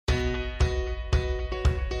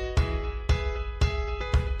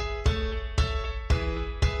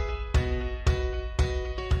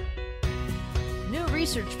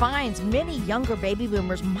research finds many younger baby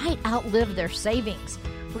boomers might outlive their savings.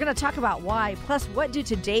 We're going to talk about why, plus what do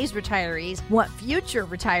today's retirees want future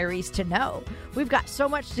retirees to know. We've got so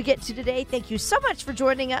much to get to today. Thank you so much for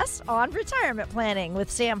joining us on Retirement Planning with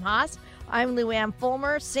Sam Haas. I'm Lou Ann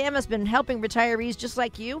Fulmer. Sam has been helping retirees just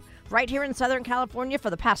like you right here in Southern California for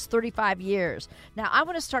the past 35 years. Now, I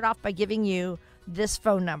want to start off by giving you this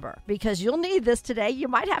phone number because you'll need this today. You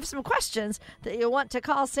might have some questions that you'll want to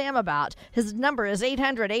call Sam about. His number is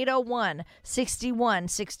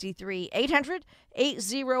 800-801-6163.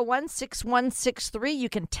 800-801-6163. You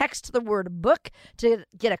can text the word book to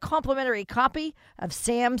get a complimentary copy of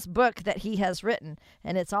Sam's book that he has written.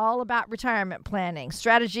 And it's all about retirement planning,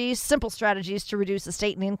 strategies, simple strategies to reduce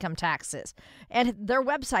estate and income taxes. And their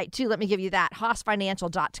website, too, let me give you that,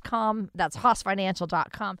 HaasFinancial.com. That's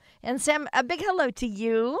HaasFinancial.com. And Sam, a big hello to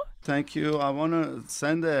you. Thank you. I want to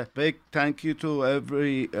send a big thank you to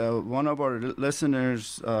every one of our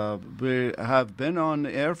listeners. We have been on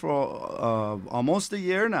the air for almost a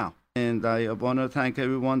year now, and I want to thank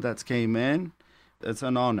everyone that came in. It's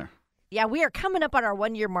an honor. Yeah, we are coming up on our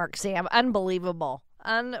 1 year mark, Sam. Unbelievable.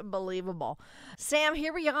 Unbelievable. Sam,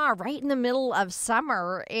 here we are right in the middle of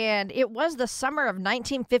summer, and it was the summer of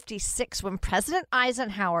 1956 when President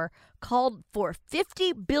Eisenhower called for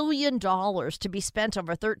 $50 billion to be spent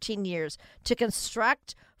over 13 years to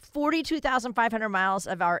construct 42,500 miles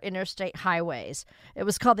of our interstate highways. It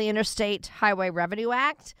was called the Interstate Highway Revenue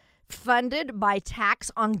Act, funded by tax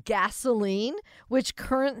on gasoline, which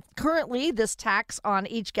currently this tax on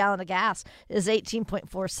each gallon of gas is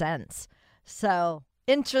 18.4 cents. So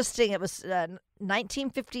interesting. It was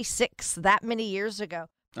 1956, that many years ago.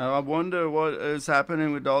 I wonder what is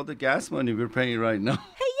happening with all the gas money we're paying right now.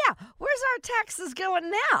 Hey, yeah, where's our taxes going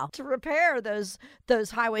now to repair those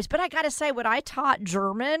highways? But I got to say, when I taught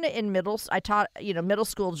German in middle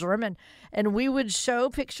school German, and we would show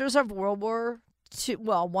pictures of World War II,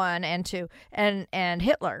 One and Two, and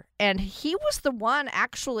Hitler, and he was the one,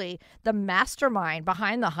 actually the mastermind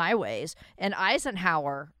behind the highways, and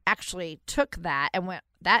Eisenhower actually took that and went,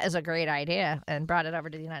 that is a great idea, and brought it over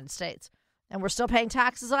to the United States. And we're still paying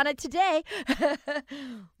taxes on it today.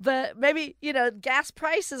 But maybe, gas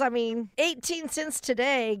prices, 18 cents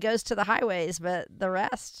today goes to the highways, but the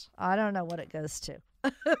rest, I don't know what it goes to.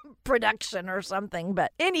 Production or something.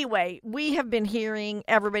 But anyway, we have been hearing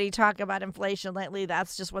everybody talk about inflation lately.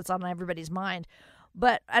 That's just what's on everybody's mind.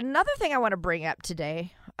 But another thing I want to bring up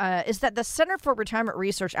today is that the Center for Retirement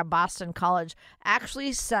Research at Boston College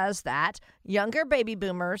actually says that younger baby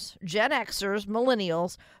boomers, Gen Xers,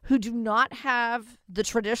 millennials who do not have the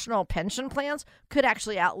traditional pension plans could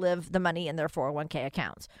actually outlive the money in their 401k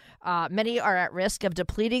accounts. Many are at risk of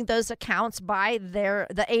depleting those accounts by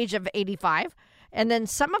the age of 85. And then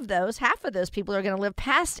half of those people are going to live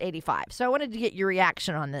past 85. So I wanted to get your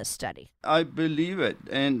reaction on this study. I believe it.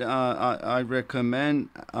 And I recommend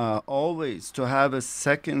always to have a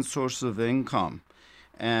second source of income.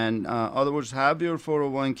 And in other words, have your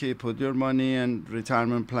 401k, put your money in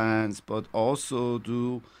retirement plans, but also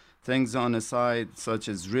do things on the side such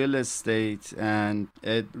as real estate. And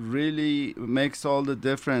it really makes all the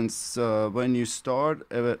difference when you start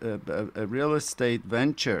a real estate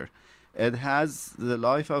venture. It has the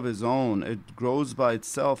life of its own. It grows by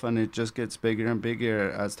itself, and it just gets bigger and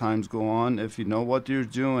bigger as times go on. If you know what you're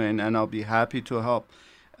doing, and I'll be happy to help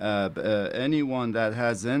anyone that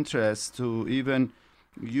has interest to even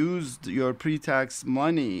use your pre-tax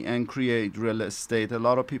money and create real estate. A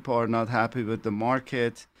lot of people are not happy with the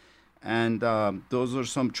market, and those are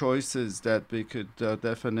some choices that we could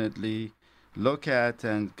definitely look at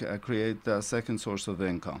and create a second source of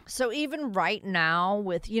income. So even right now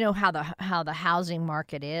with, how the housing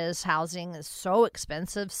market is, housing is so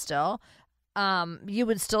expensive still, you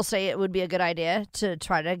would still say it would be a good idea to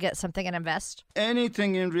try to get something and invest?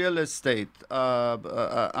 Anything in real estate,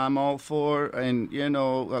 I'm all for. And,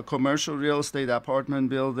 commercial real estate, apartment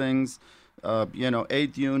buildings,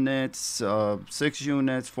 8 units, 6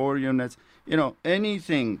 units, 4 units,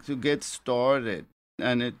 anything to get started.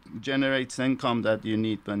 And it generates income that you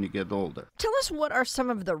need when you get older. Tell us, what are some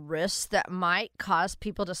of the risks that might cause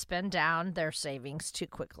people to spend down their savings too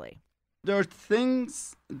quickly? There are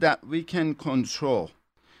things that we can control,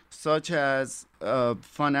 such as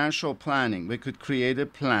financial planning. We could create a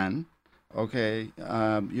plan, okay?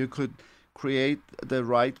 You could create the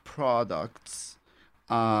right products.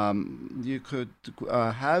 You could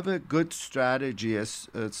have a good strategy, a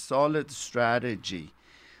solid strategy.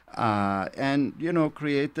 And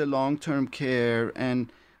create the long-term care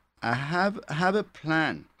and have a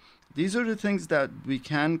plan. These are the things that we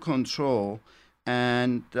can control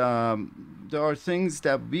And there are things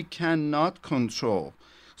that we cannot control,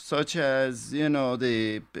 such as,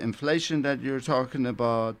 the inflation that you're talking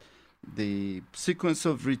about, the sequence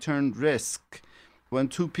of return risk. When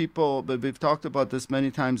two people, but we've talked about this many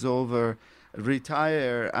times over,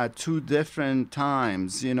 retire at two different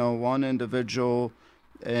times, one individual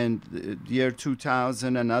in the year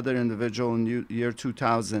 2000, another individual in year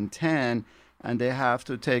 2010, and they have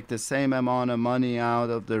to take the same amount of money out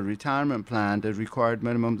of the retirement plan, the required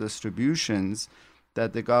minimum distributions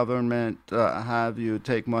that the government have you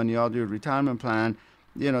take money out of your retirement plan.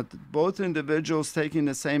 Both individuals taking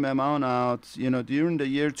the same amount out, during the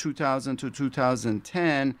year 2000 to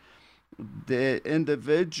 2010, the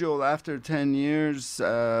individual after 10 years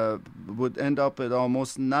would end up with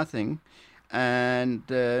almost nothing. And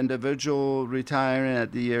the individual retiring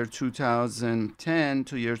at the year 2010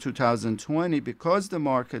 to year 2020, because the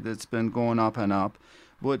market has been going up and up,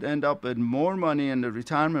 would end up with more money in the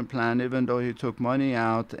retirement plan, even though he took money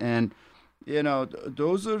out. And,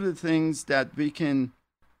 those are the things that we can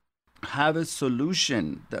have a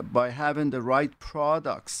solution that by having the right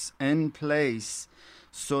products in place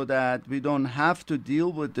so that we don't have to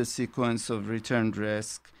deal with the sequence of return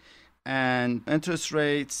risk and interest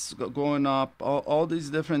rates going up, all these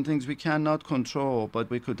different things we cannot control, but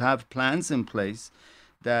we could have plans in place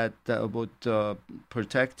that would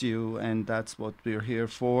protect you, and that's what we're here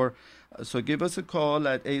for. So give us a call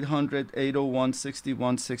at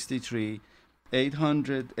 800-801-6163,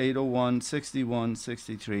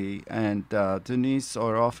 800-801-6163, and Denise,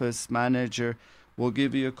 our office manager, will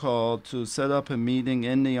give you a call to set up a meeting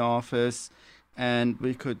in the office, and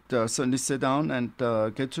we could certainly sit down and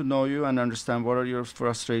get to know you and understand what are your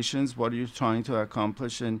frustrations, what are you trying to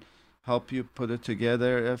accomplish, and help you put it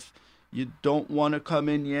together. If you don't want to come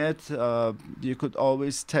in yet, you could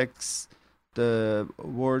always text the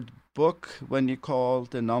word book when you call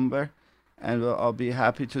the number, and I'll be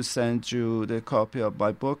happy to send you the copy of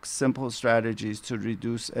my book, Simple Strategies to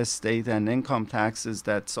Reduce Estate and Income Taxes.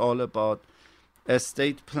 That's all about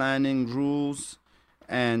estate planning rules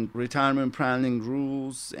and retirement planning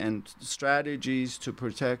rules and strategies to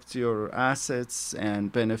protect your assets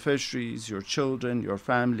and beneficiaries, your children, your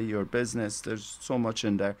family, your business. There's so much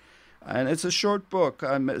in there. And it's a short book.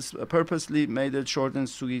 I purposely made it short and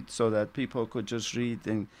sweet so that people could just read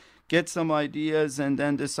and get some ideas and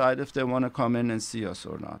then decide if they want to come in and see us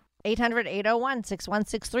or not.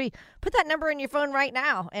 800-801-6163. Put that number in your phone right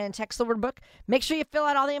now and text the word book. Make sure you fill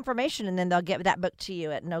out all the information, and then they'll get that book to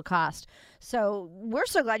you at no cost. So we're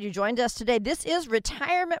so glad you joined us today. This is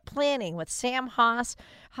Retirement Planning with Sam Haas.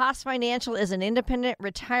 Haas Financial is an independent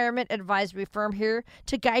retirement advisory firm here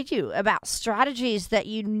to guide you about strategies that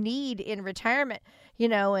you need in retirement.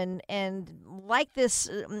 And like this,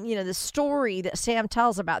 the story that Sam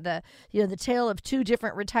tells about the tale of two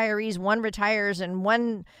different retirees. One retires in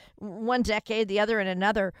one decade, the other in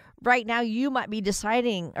another. Right now, you might be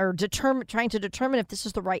deciding or trying to determine if this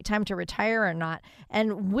is the right time to retire or not.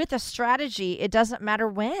 And with a strategy, it doesn't matter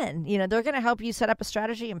when. They're going to help you set up a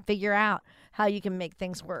strategy and figure out how you can make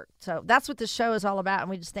things work. So that's what this show is all about, and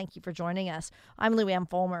we just thank you for joining us. I'm Lou Ann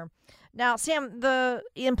Fulmer. Now, Sam, the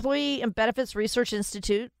Employee and Benefits Research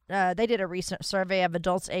Institute, they did a recent survey of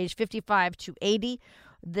adults aged 55 to 80.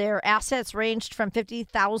 Their assets ranged from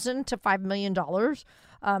 $50,000 to $5 million.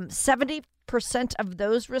 70% of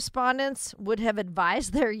those respondents would have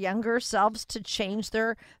advised their younger selves to change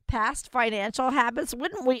their past financial habits.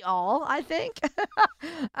 Wouldn't we all, I think?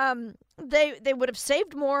 They would have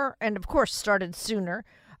saved more and, of course, started sooner.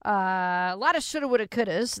 A lot of shoulda, woulda,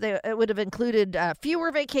 couldas. It would have included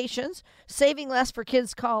fewer vacations, saving less for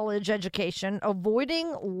kids' college education,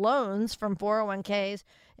 avoiding loans from 401ks,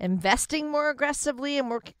 investing more aggressively,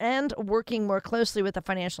 and working more closely with a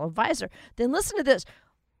financial advisor. Then listen to this.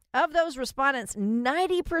 Of those respondents,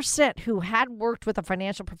 90% who had worked with a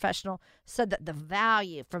financial professional said that the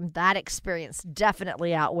value from that experience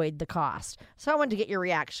definitely outweighed the cost. So I wanted to get your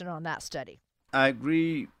reaction on that study. I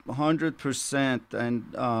agree 100%,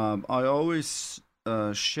 and I always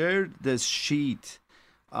share this sheet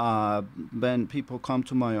when people come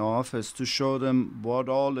to my office to show them what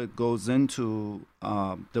all it goes into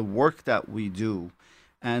the work that we do.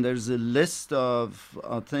 And there's a list of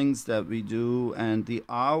things that we do and the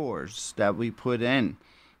hours that we put in,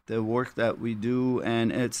 the work that we do,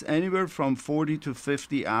 and it's anywhere from 40 to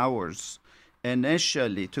 50 hours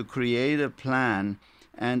initially to create a plan.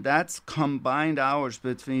 And that's combined hours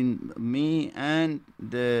between me and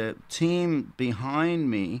the team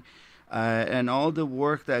behind me and all the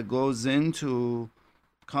work that goes into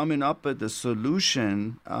coming up with a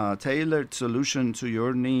solution, tailored solution to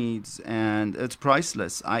your needs, and it's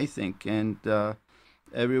priceless, I think, and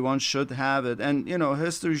everyone should have it. And,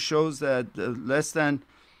 history shows that less than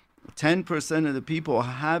 10% of the people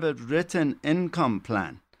have a written income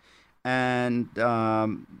plan. And, I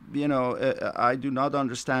do not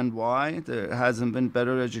understand why. There hasn't been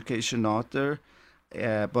better education out there.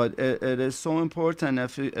 But it is so important.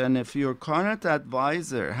 If your current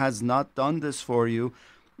advisor has not done this for you,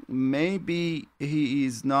 maybe he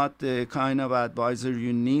is not the kind of advisor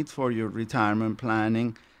you need for your retirement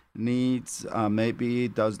planning needs. Maybe he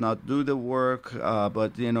does not do the work,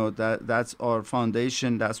 but that's our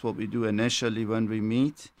foundation. That's what we do initially when we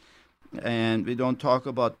meet. And we don't talk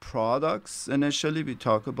about products initially, we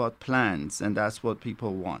talk about plans, and that's what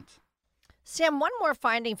people want. Sam, one more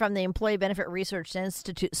finding from the Employee Benefit Research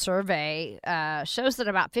Institute survey shows that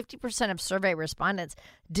about 50% of survey respondents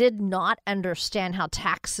did not understand how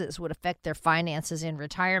taxes would affect their finances in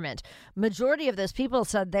retirement. Majority of those people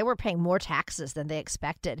said they were paying more taxes than they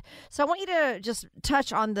expected. So I want you to just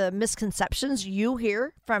touch on the misconceptions you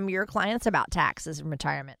hear from your clients about taxes in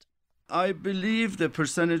retirement. I believe the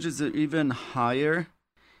percentages are even higher,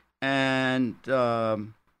 and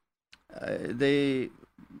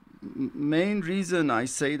main reason I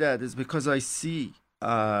say that is because I see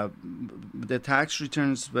the tax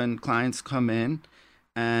returns when clients come in,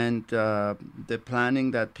 and the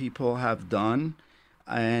planning that people have done.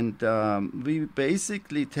 And we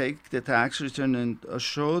basically take the tax return and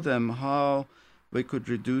show them how we could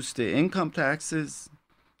reduce the income taxes,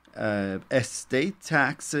 estate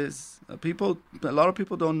taxes. A lot of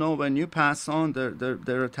people don't know when you pass on,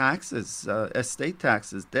 there are taxes, estate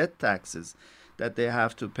taxes, debt taxes that they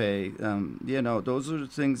have to pay. Those are the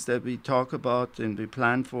things that we talk about and we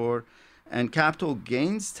plan for. And capital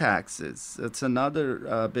gains taxes, it's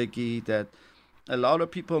another biggie that a lot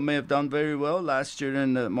of people may have done very well last year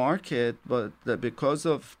in the market, but because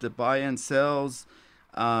of the buy and sells,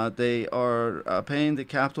 they are paying the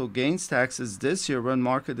capital gains taxes this year when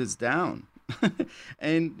market is down.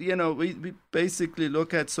 And, we basically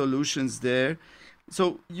look at solutions there.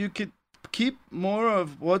 So you could keep more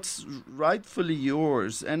of what's rightfully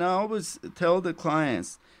yours. And I always tell the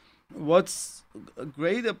clients, what's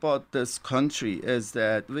great about this country is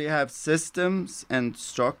that we have systems and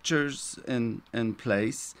structures in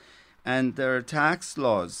place, and there are tax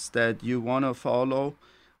laws that you want to follow.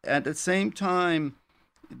 At the same time,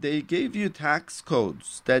 they gave you tax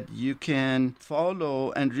codes that you can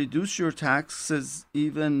follow and reduce your taxes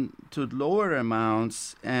even to lower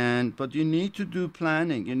amounts. But you need to do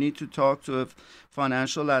planning. You need to talk to a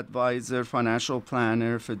financial advisor, financial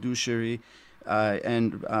planner, fiduciary,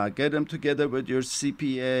 and get them together with your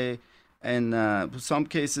CPA. And some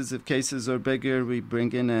cases, if cases are bigger, we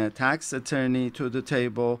bring in a tax attorney to the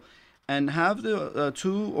table and have the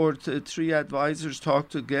 2 or 3 advisors talk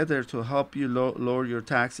together to help you lower your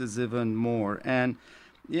taxes even more. And,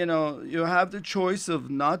 you have the choice of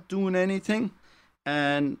not doing anything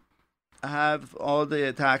and have all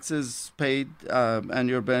the taxes paid, and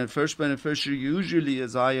your first beneficiary usually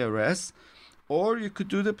is IRS. Or you could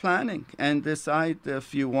do the planning and decide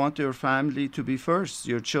if you want your family to be first,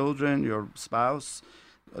 your children, your spouse,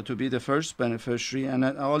 to be the first beneficiary. And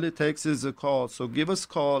all it takes is a call. So give us a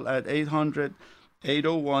call at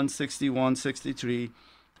 800-801-6163,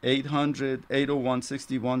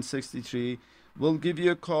 800-801-6163. We'll give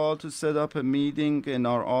you a call to set up a meeting in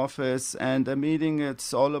our office. And the meeting,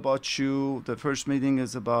 it's all about you. The first meeting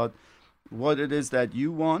is about what it is that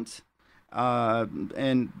you want.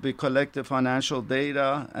 And we collect the financial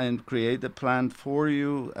data and create the plan for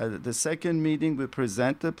you. At the second meeting, we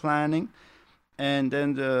present the planning. And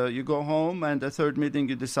then you go home, and the third meeting,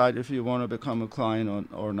 you decide if you want to become a client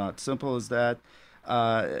or not. Simple as that.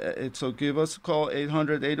 So give us a call,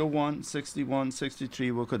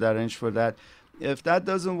 800-801-6163. We could arrange for that. If that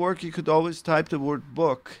doesn't work, you could always type the word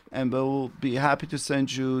book, and we'll be happy to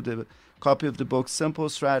send you the copy of the book, Simple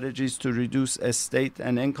Strategies to Reduce Estate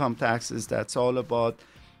and Income Taxes. That's all about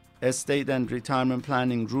estate and retirement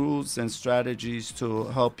planning rules and strategies to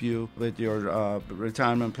help you with your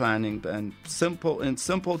retirement planning, and in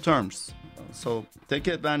simple terms. So take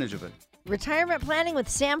advantage of it. Retirement Planning with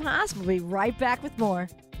Sam Haas. We'll be right back with more.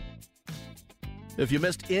 If you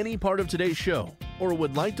missed any part of today's show or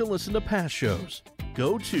would like to listen to past shows,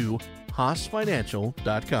 go to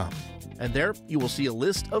HaasFinancial.com. And there you will see a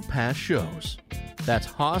list of past shows. That's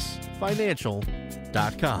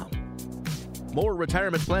HaasFinancial.com. More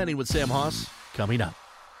retirement planning with Sam Haas coming up.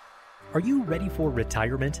 Are you ready for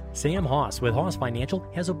retirement? Sam Haas with Haas Financial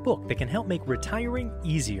has a book that can help make retiring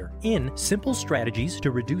easier in Simple Strategies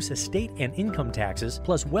to Reduce Estate and Income Taxes,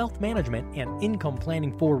 plus Wealth Management and Income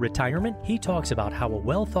Planning for Retirement. He talks about how a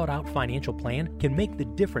well-thought-out financial plan can make the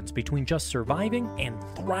difference between just surviving and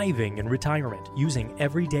thriving in retirement using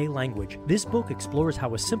everyday language. This book explores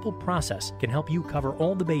how a simple process can help you cover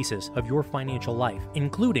all the bases of your financial life,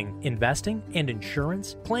 including investing and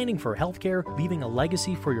insurance, planning for healthcare, leaving a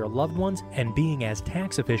legacy for your loved ones, and being as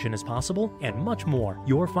tax efficient as possible, and much more.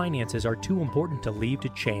 Your finances are too important to leave to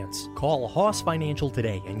chance. Call Haas Financial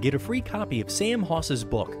today and get a free copy of Sam Haas's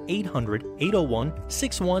book,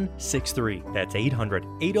 800-801-6163. That's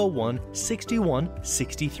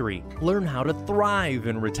 800-801-6163. Learn how to thrive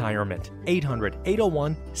in retirement.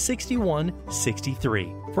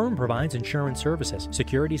 800-801-6163. Firm provides insurance services.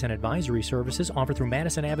 Securities and advisory services offered through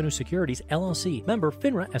Madison Avenue Securities, LLC. Member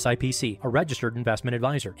FINRA SIPC, a registered investment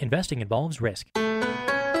advisor. Investing involves risk.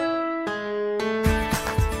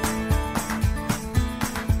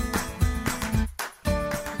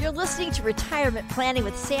 You're listening to Retirement Planning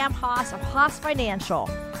with Sam Haas of Haas Financial.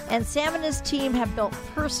 And Sam and his team have built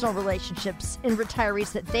personal relationships in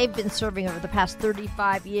retirees that they've been serving over the past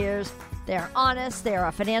 35 years. They are honest. They are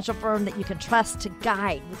a financial firm that you can trust to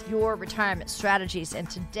guide with your retirement strategies. And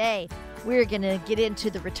today, we're going to get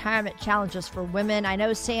into the retirement challenges for women. I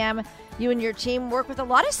know, Sam, you and your team work with a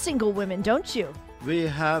lot of single women, don't you? We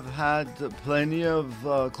have had plenty of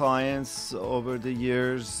clients over the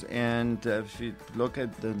years, and if you look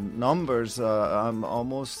at the numbers, I'm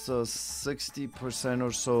almost 60%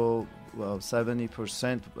 or so,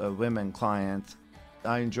 70% women client.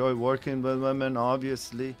 I enjoy working with women,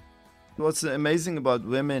 obviously. What's amazing about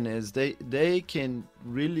women is they can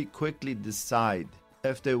really quickly decide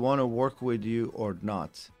if they want to work with you or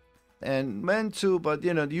not. And men too, but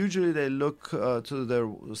usually they look to their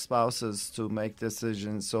spouses to make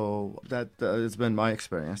decisions. So that has been my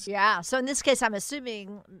experience. Yeah. So in this case, I'm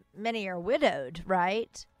assuming many are widowed,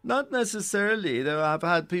 right? Not necessarily. I've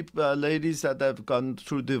had people, ladies that have gone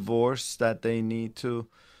through divorce that they need to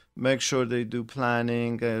make sure they do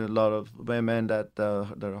planning. A lot of women that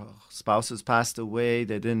their spouses passed away,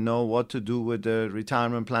 they didn't know what to do with their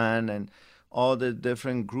retirement plan and all the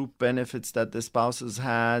different group benefits that the spouses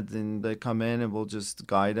had, and they come in and we'll just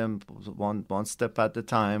guide them one step at a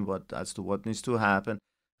time as to what needs to happen.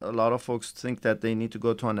 A lot of folks think that they need to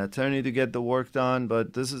go to an attorney to get the work done,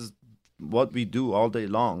 but this is what we do all day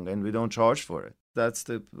long, and we don't charge for it. That's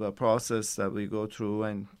the process that we go through,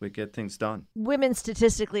 and we get things done. Women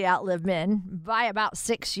statistically outlive men by about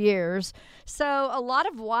 6 years. So a lot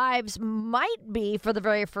of wives might be, for the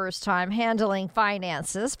very first time, handling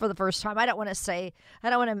finances for the first time. I don't want to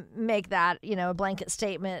make that, a blanket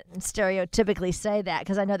statement and stereotypically say that,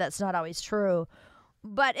 because I know that's not always true.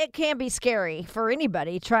 But it can be scary for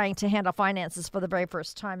anybody trying to handle finances for the very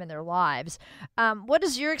first time in their lives. What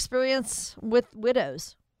is your experience with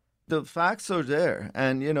widows? The facts are there,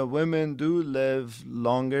 and women do live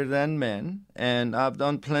longer than men, and I've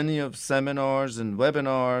done plenty of seminars and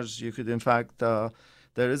webinars. You could, in fact, there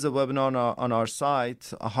is a webinar on our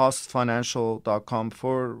site, haasfinancial.com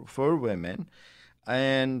for women,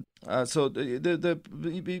 and so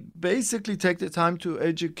we basically take the time to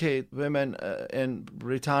educate women in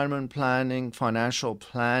retirement planning, financial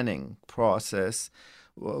planning process,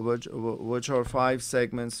 which are 5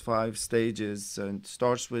 segments, 5 stages, and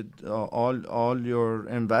starts with all your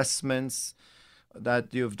investments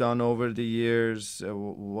that you've done over the years,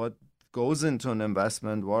 what goes into an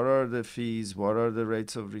investment, what are the fees, what are the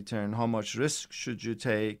rates of return, how much risk should you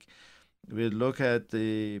take. We look at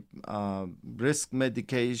the risk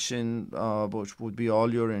mitigation, which would be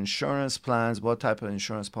all your insurance plans, what type of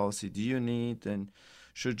insurance policy do you need, and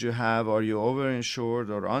should you have, are you overinsured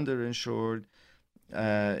or underinsured?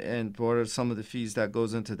 And what are some of the fees that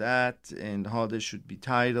goes into that, and how they should be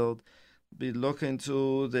titled. We look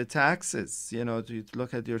into the taxes, to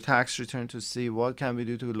look at your tax return to see what can we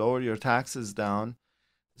do to lower your taxes down.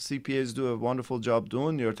 CPAs do a wonderful job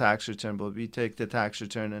doing your tax return, but we take the tax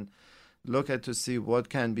return and look at to see what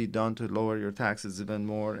can be done to lower your taxes even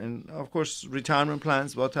more. And of course, retirement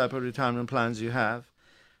plans, what type of retirement plans you have,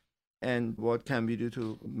 and what can we do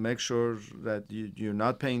to make sure that you're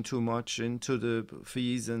not paying too much into the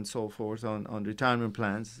fees and so forth on retirement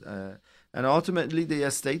plans. And ultimately, the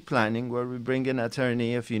estate planning, where we bring in an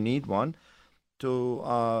attorney if you need one to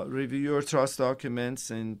review your trust documents.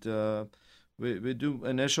 And we do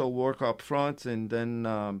initial work up front, and then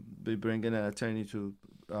we bring in an attorney to,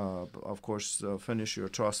 of course, finish your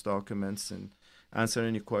trust documents and answer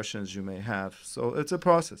any questions you may have. So it's a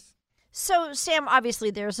process. So, Sam,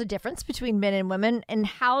 obviously there's a difference between men and women and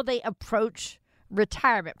how they approach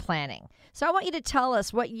retirement planning. So I want you to tell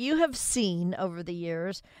us what you have seen over the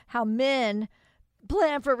years, how men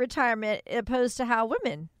plan for retirement opposed to how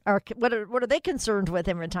women are. What are they concerned with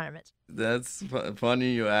in retirement? That's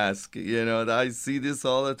funny you ask. I see this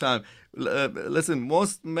all the time. Listen,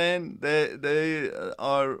 most men, they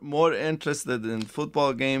are more interested in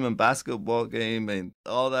football game and basketball game and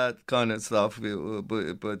all that kind of stuff.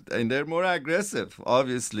 And they're more aggressive,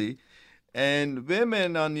 obviously. And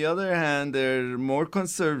women, on the other hand, they're more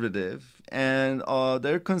conservative, and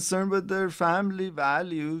they're concerned with their family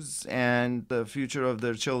values and the future of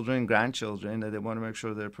their children, grandchildren, and they want to make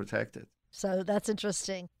sure they're protected. So that's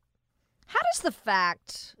interesting. How does the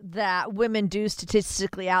fact that women do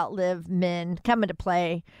statistically outlive men come into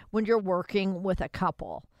play when you're working with a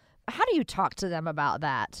couple? How do you talk to them about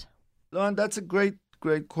that? Lauren, that's a great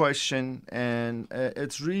question, and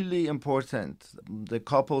it's really important the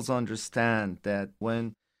couples understand that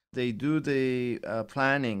when they do the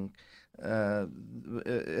planning,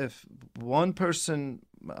 if one person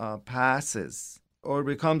passes or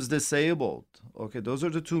becomes disabled, okay, those are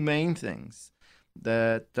the two main things,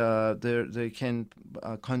 that they can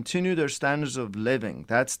continue their standards of living.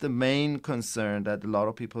 That's the main concern that a lot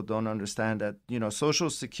of people don't understand, that Social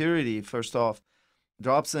Security, first off,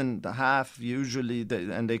 drops in half usually,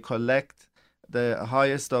 and they collect the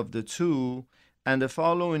highest of the two. And the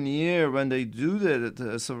following year, when they do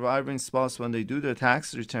the surviving spouse, when they do their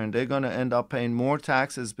tax return, they're going to end up paying more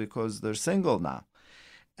taxes because they're single now.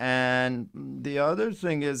 And the other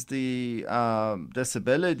thing is the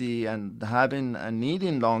disability and having and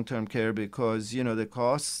needing long-term care, because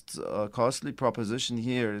the costly proposition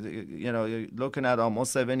here. You're looking at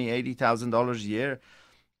almost $70,000-$80,000 a year.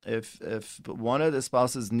 If one of the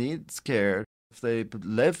spouses needs care, if they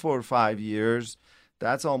live for 5 years,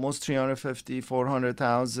 that's almost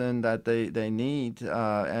 $350,000-$400,000 that they need,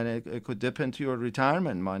 and it could dip into your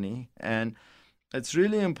retirement money. And it's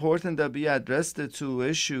really important that we address the two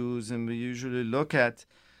issues, and we usually look at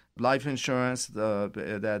life insurance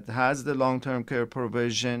that has the long-term care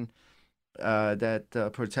provision that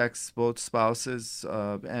protects both spouses,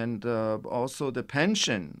 and also the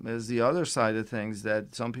pension is the other side of things,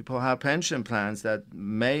 that some people have pension plans that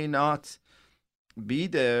may not be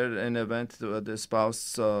there in the event the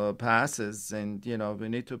spouse passes, and we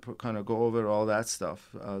need to kind of go over all that stuff.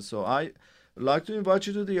 So I like to invite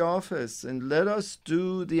you to the office and let us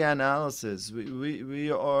do the analysis.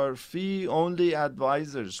 We are fee-only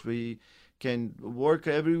advisors. We can work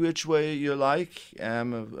every which way you like.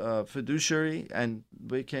 I'm a fiduciary, and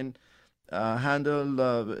we can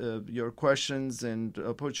handle your questions and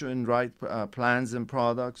put you in right plans and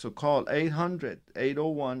products. So call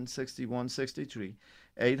 800-801-6163,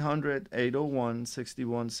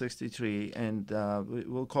 800-801-6163, and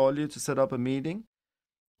we'll call you to set up a meeting.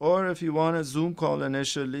 Or if you want a Zoom call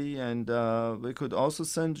initially, and we could also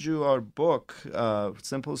send you our book,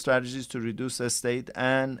 Simple Strategies to Reduce Estate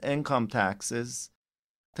and Income Taxes.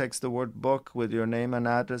 Text the word book with your name and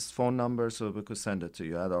address, phone number, so we could send it to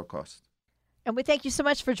you at our cost. And we thank you so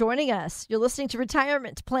much for joining us. You're listening to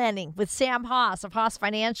Retirement Planning with Sam Haas of Haas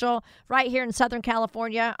Financial right here in Southern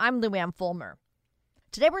California. I'm Lou Ann Fulmer.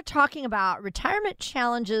 Today we're talking about retirement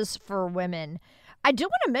challenges for women. I do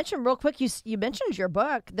want to mention real quick, you mentioned your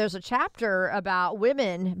book. There's a chapter about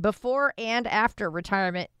women before and after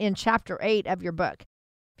retirement in Chapter 8 of your book.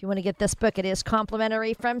 If you want to get this book, it is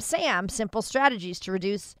complimentary from Sam, Simple Strategies to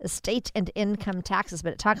Reduce Estate and Income Taxes,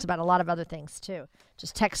 but it talks about a lot of other things too.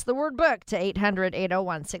 Just text the word book to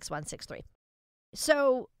 800-801-6163.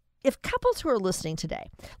 So if couples who are listening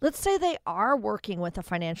today, let's say they are working with a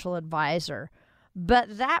financial advisor,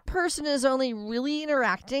 but that person is only really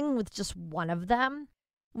interacting with just one of them,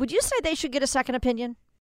 would you say they should get a second opinion?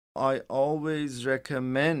 I always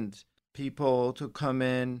recommend people to come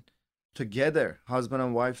in together, husband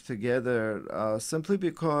and wife together, simply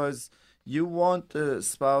because you want the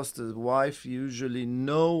spouse, the wife, usually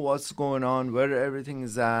know what's going on, where everything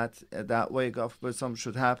is at. That way, God forbid something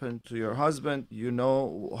should happen to your husband, you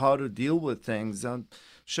know how to deal with things. And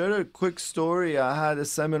share a quick story. I had a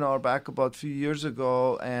seminar back about a few years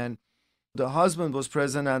ago, and the husband was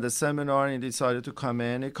present at the seminar, and he decided to come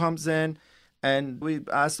in. He comes in, and we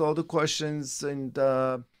asked all the questions, and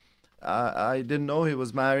I didn't know he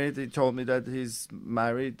was married. He told me that he's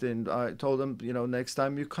married, and I told him, next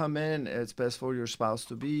time you come in, it's best for your spouse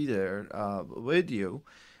to be there with you.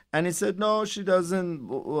 And he said, no, she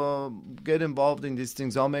doesn't get involved in these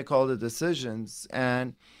things. I'll make all the decisions.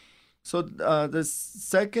 And so the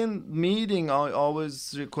second meeting, I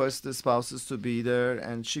always request the spouses to be there,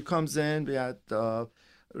 and she comes in. We had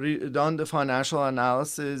done the financial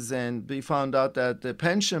analysis, and we found out that the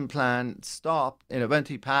pension plan stopped. And when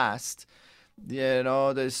he passed,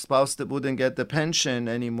 the spouse that wouldn't get the pension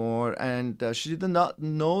anymore, and she did not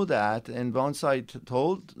know that. And once I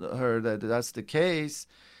told her that that's the case,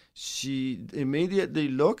 she immediately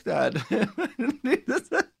looked at him and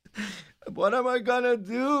said, what am I gonna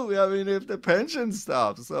do? I mean, if the pension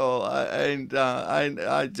stops. So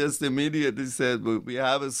I just immediately said, we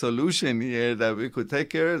have a solution here that we could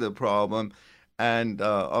take care of the problem, and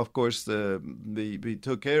of course we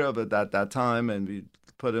took care of it at that time, and we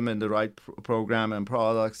put them in the right program and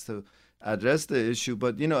products to address the issue.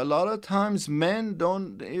 But a lot of times men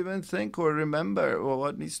don't even think or remember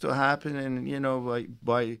what needs to happen, and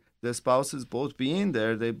by the spouses both being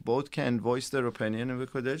there, they both can voice their opinion, and we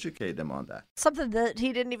could educate them on that. Something that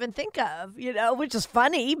he didn't even think of, which is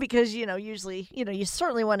funny because, usually, you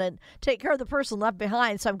certainly want to take care of the person left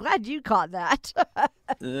behind. So I'm glad you caught that.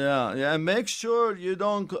 Yeah. Make sure you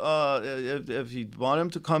don't, if you want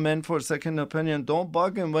him to come in for a second opinion, don't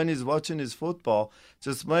bug him when he's watching his football.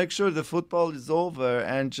 Just make sure the football is over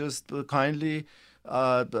and just kindly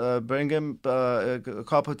bring him a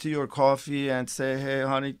cup of tea or coffee and say, hey,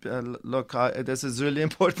 honey, look, this is really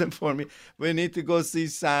important for me. We need to go see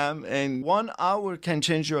Sam. And 1 hour can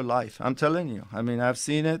change your life. I'm telling you. I mean, I've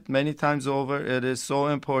seen it many times over. It is so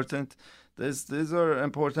important. These are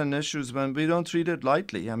important issues when we don't treat it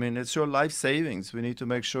lightly. I mean, it's your life savings. We need to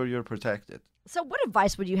make sure you're protected. So what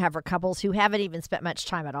advice would you have for couples who haven't even spent much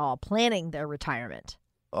time at all planning their retirement?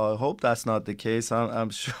 I hope that's not the case. I'm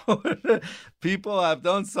sure people have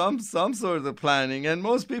done some sort of planning, and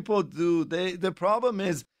most people do. The problem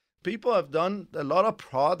is people have done a lot of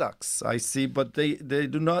products, I see, but they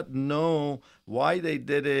do not know why they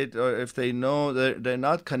did it, or if they know, they're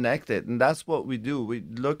not connected. And that's what we do. We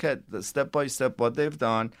look at the step-by-step what they've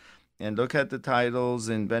done and look at the titles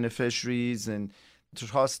and beneficiaries and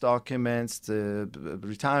trust documents, the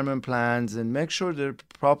retirement plans, and make sure they're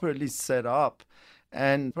properly set up.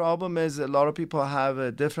 And problem is a lot of people have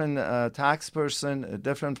a different tax person, a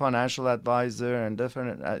different financial advisor, and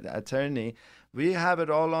different attorney. We have it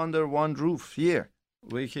all under one roof here.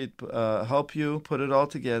 We could help you put it all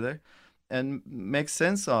together and make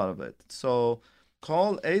sense out of it. So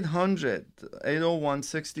call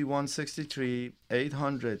 800-801-6163,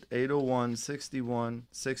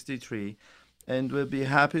 800-801-6163. And we'll be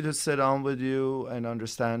happy to sit down with you and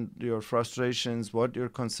understand your frustrations, what your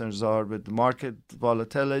concerns are with the market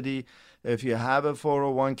volatility. If you have a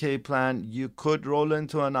 401k plan, you could roll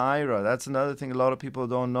into an IRA. That's another thing a lot of people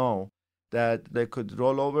don't know, that they could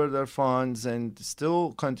roll over their funds and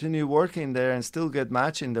still continue working there and still get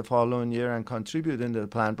matching the following year and contribute into the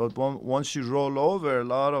plan. But once you roll over, a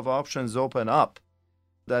lot of options open up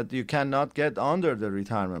that you cannot get under the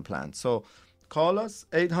retirement plan. So call us,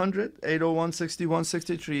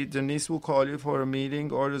 800-801-6163. Denise will call you for a meeting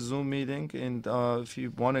or a Zoom meeting. And if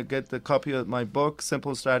you want to get the copy of my book,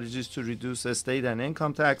 Simple Strategies to Reduce Estate and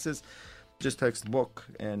Income Taxes, just text book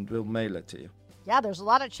and we'll mail it to you. Yeah, there's a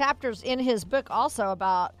lot of chapters in his book also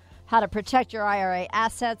about how to protect your IRA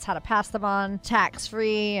assets, how to pass them on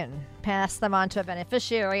tax-free and pass them on to a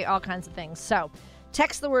beneficiary, all kinds of things. So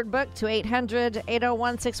text the word book to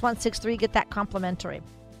 800-801-6163. Get that complimentary.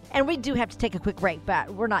 And we do have to take a quick break,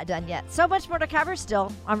 but we're not done yet. So much more to cover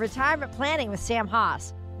still on Retirement Planning with Sam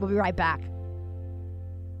Haas. We'll be right back.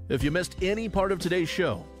 If you missed any part of today's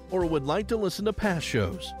show or would like to listen to past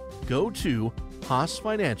shows, go to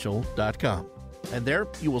HaasFinancial.com. And there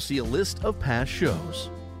you will see a list of past shows.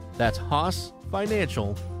 That's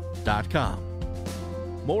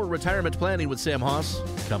HaasFinancial.com. More Retirement Planning with Sam Haas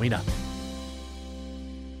coming up.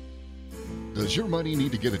 Does your money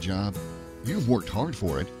need to get a job? You've worked hard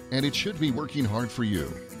for it, and it should be working hard for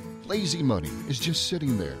you. Lazy money is just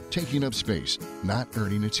sitting there, taking up space, not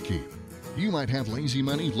earning its keep. You might have lazy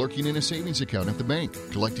money lurking in a savings account at the bank,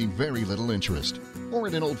 collecting very little interest, or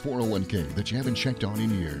in an old 401k that you haven't checked on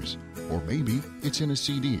in years. Or maybe it's in a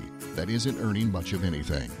CD that isn't earning much of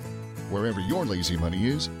anything. Wherever your lazy money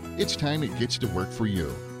is, it's time it gets to work for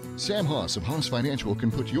you. Sam Haas of Haas Financial can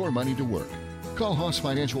put your money to work. Call Haas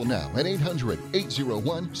Financial now at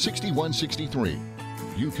 800-801-6163.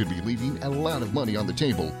 You could be leaving a lot of money on the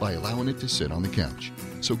table by allowing it to sit on the couch.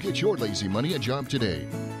 So get your lazy money a job today.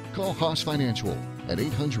 Call Haas Financial at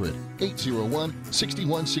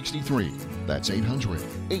 800-801-6163. That's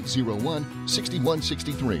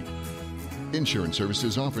 800-801-6163. Insurance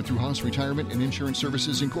services offered through Haas Retirement and Insurance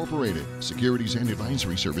Services Incorporated. Securities and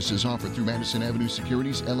advisory services offered through Madison Avenue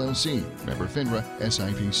Securities, LLC. Member FINRA,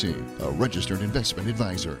 SIPC. A registered investment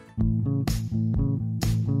advisor.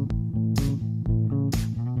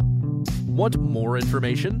 Want more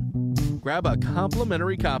information? Grab a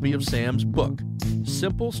complimentary copy of Sam's book,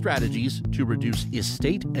 Simple Strategies to Reduce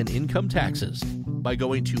Estate and Income Taxes, by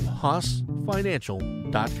going to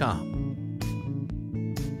HaasFinancial.com.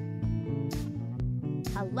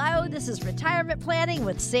 Hello, this is Retirement Planning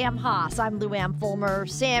with Sam Haas. I'm Luann Fulmer.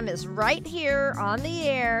 Sam is right here on the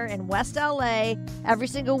air in West LA every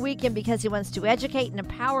single weekend because he wants to educate and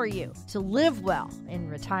empower you to live well in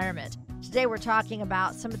retirement. Today we're talking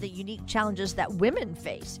about some of the unique challenges that women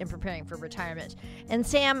face in preparing for retirement. And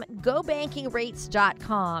Sam,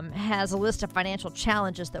 GoBankingRates.com has a list of financial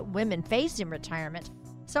challenges that women face in retirement.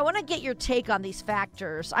 So I want to get your take on these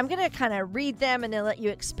factors. I'm going to kind of read them and then let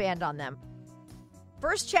you expand on them.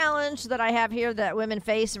 First challenge that I have here that women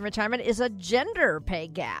face in retirement is a gender pay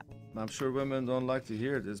gap. I'm sure women don't like to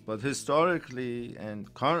hear this, but historically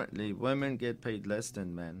and currently, women get paid less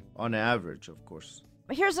than men, on average, of course.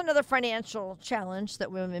 Here's another financial challenge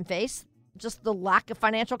that women face, just the lack of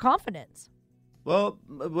financial confidence. Well,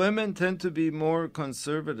 women tend to be more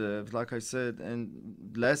conservative, like I said,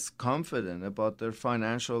 and less confident about their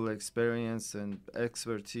financial experience and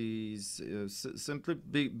expertise,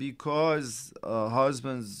 simply because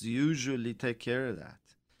husbands usually take care of that.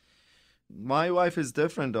 My wife is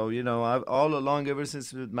different, though. You know, I've all along, ever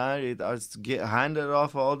since we were married, I handed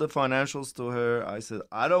off all the financials to her. I said,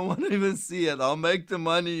 I don't want to even see it. I'll make the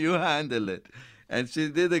money, you handle it. And she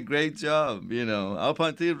did a great job, you know. Up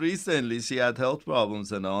until recently, she had health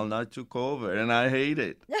problems and all, and I took over, and I hate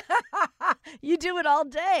it. You do it all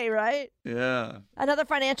day, right? Yeah. Another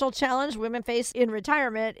financial challenge women face in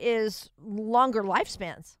retirement is longer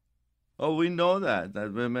lifespans. Oh, we know that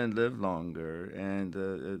women live longer, and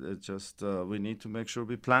we need to make sure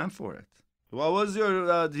we plan for it. What was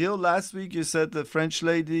your deal last week? You said the French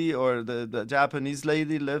lady or the Japanese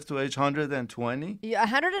lady lived to age 120? Yeah,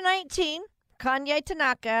 119. Kanye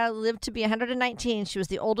Tanaka lived to be 119. She was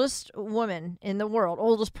the oldest woman in the world,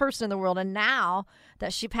 oldest person in the world. And now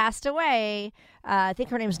that she passed away, I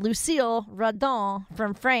think her name is Lucille Radon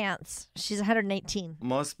from France. She's 118.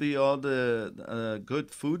 Must be all the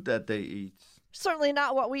good food that they eat. Certainly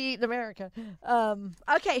not what we eat in America.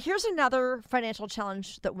 Okay, here's another financial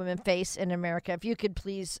challenge that women face in America. If you could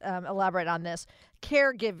please elaborate on this.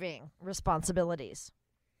 Caregiving responsibilities.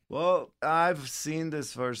 Well, I've seen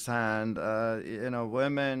this firsthand.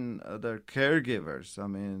 Women, they're caregivers. I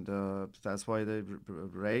mean, that's why they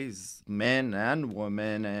raise men and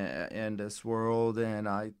women in this world. And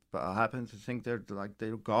I happen to think they're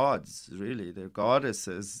gods, really. They're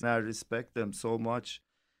goddesses. I respect them so much.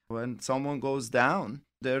 When someone goes down,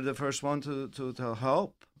 they're the first one to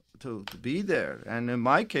help, to be there. And in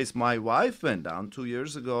my case, my wife went down 2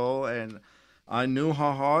 years ago, and I knew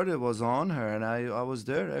how hard it was on her, and I was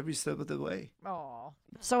there every step of the way. Oh,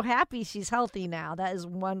 so happy she's healthy now. That is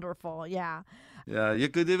wonderful. Yeah. Yeah, you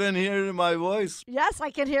could even hear it in my voice. Yes, I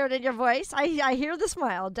can hear it in your voice. I hear the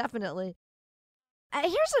smile, definitely.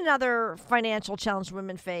 Here's another financial challenge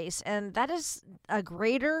women face, and that is a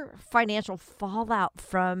greater financial fallout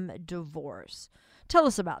from divorce. Tell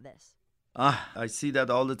us about this. I see that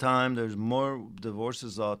all the time. There's more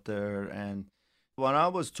divorces out there, and when I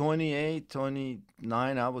was 28,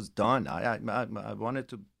 29, I was done. I wanted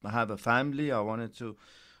to have a family. I wanted to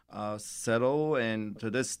settle. And to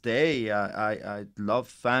this day, I love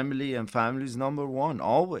family, and family is number one,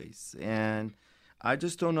 always. And I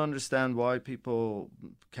just don't understand why people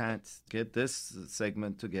can't get this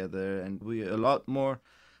segment together. And we're a lot more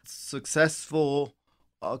successful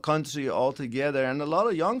country altogether, and a lot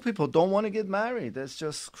of young people don't want to get married. That's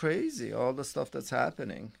just crazy, all the stuff that's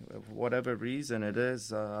happening, whatever reason it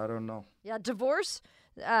is. I don't know. Yeah, divorce,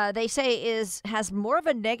 they say, has more of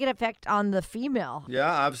a negative effect on the female.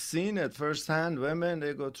 Yeah, I've seen it firsthand. Women,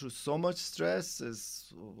 they go through so much stress,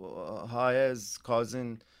 as high as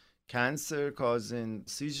causing cancer, causing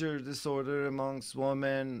seizure disorder amongst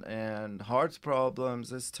women, and heart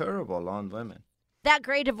problems. It's terrible on women. That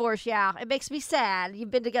great divorce, yeah. It makes me sad.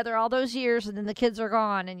 You've been together all those years, and then the kids are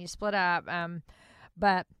gone, and you split up.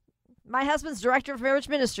 But my husband's director of marriage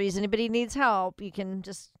ministries. Anybody needs help, you can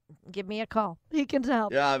just give me a call. He can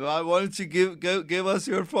help. Yeah, but why don't you give us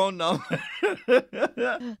your phone number? Maybe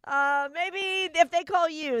if they call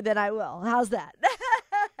you, then I will. How's that?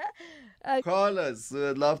 Call us.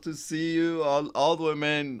 We'd love to see you. All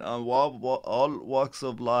women, all walks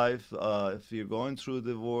of life. If you're going through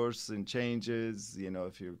divorce and changes,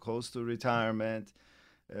 if you're close to retirement,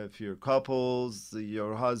 if you're couples,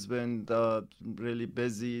 your husband really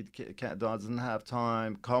busy, doesn't have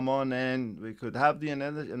time, come on in. We could have the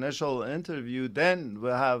initial interview, then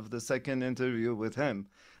we'll have the second interview with him.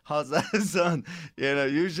 How's that sound?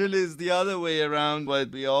 Usually it's the other way around,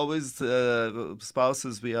 but we always,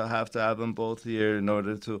 spouses, we have to have them both here in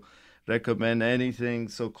order to recommend anything.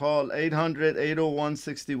 So call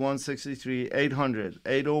 800-801-6163,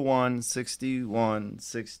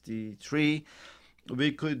 800-801-6163.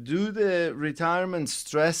 We could do the retirement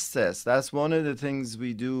stress test. That's one of the things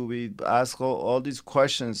we do. We ask all these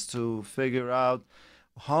questions to figure out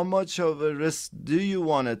how much of a risk do you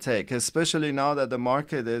want to take, especially now that the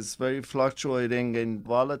market is very fluctuating and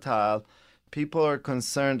volatile. People are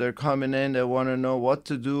concerned. They're coming in. They want to know what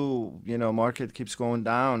to do. Market keeps going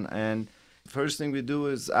down. And first thing we do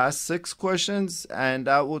is ask 6 questions, and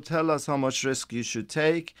that will tell us how much risk you should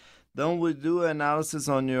take. Then we do analysis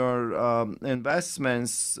on your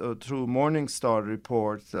investments through Morningstar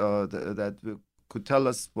report that could tell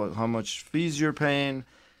us how much fees you're paying,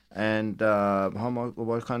 and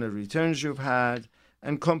what kind of returns you've had,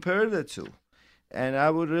 and compare the two. And I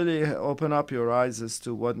would really open up your eyes as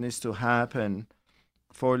to what needs to happen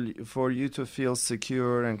for you to feel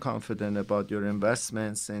secure and confident about your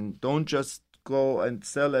investments. And don't just go and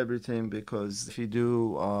sell everything, because if you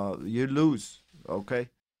do, you lose, okay?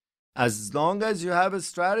 As long as you have a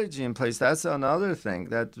strategy in place, that's another thing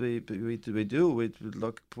that we do. We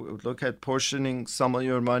look at portioning some of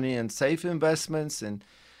your money in safe investments, and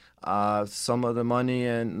some of the money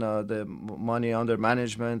and the money under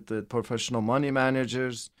management, the professional money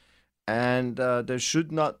managers. And there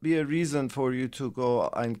should not be a reason for you to go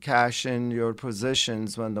and cash in your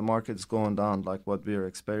positions when the market's going down like what we're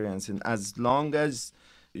experiencing. As long as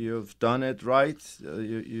you've done it right,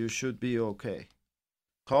 you should be okay.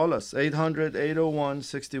 Call us,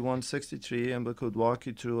 800-801-6163, and we could walk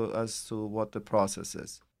you through as to what the process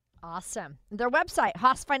is. Awesome. Their website,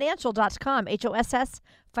 hossfinancial.com, HOSS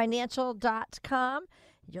financial.com.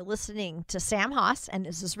 You're listening to Sam Hoss, and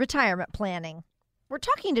this is Retirement Planning. We're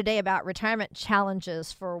talking today about retirement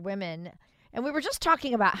challenges for women, and we were just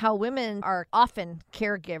talking about how women are often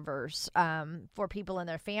caregivers for people in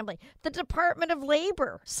their family. The Department of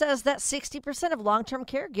Labor says that 60% of long-term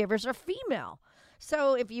caregivers are female.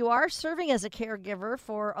 So if you are serving as a caregiver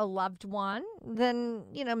for a loved one, then,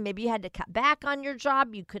 maybe you had to cut back on your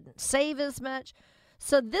job. You couldn't save as much.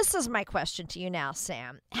 So this is my question to you now,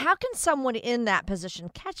 Sam. How can someone in that position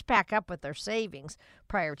catch back up with their savings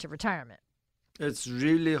prior to retirement? It's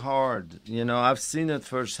really hard. I've seen it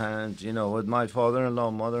firsthand, with my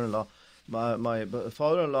father-in-law, mother-in-law. My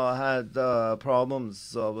father-in-law had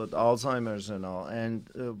problems with Alzheimer's and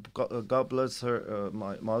God bless her,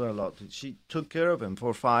 my mother-in-law. She took care of him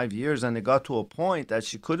for 5 years, and it got to a point that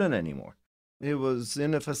she couldn't anymore. He was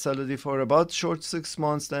in a facility for about short 6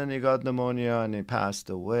 months, then he got pneumonia and he passed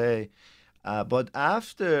away. But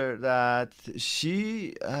after that,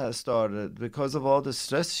 she started, because of all the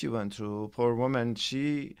stress she went through, poor woman,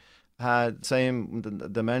 she had same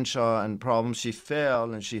dementia and problems. She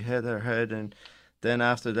fell and she hit her head, and then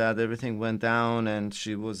after that everything went down, and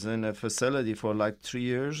she was in a facility for like 3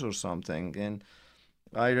 years or something. And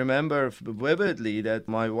I remember vividly that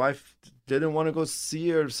my wife didn't want to go see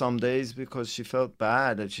her some days because she felt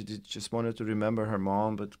bad, and she just wanted to remember her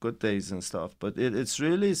mom, but good days and stuff. But it's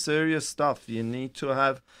really serious stuff. You need to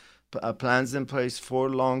have plans in place for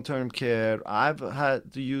long-term care. I've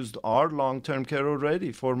had to use our long-term care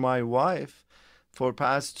already for my wife for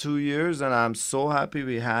past 2 years, and I'm so happy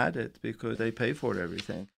we had it because they pay for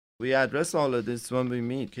everything. We address all of this when we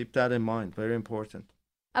meet. Keep that in mind. Very important.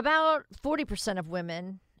 About 40% of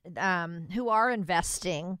women who are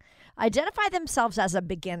investing identify themselves as a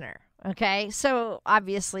beginner. Okay, so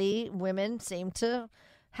obviously women seem to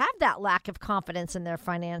have that lack of confidence in their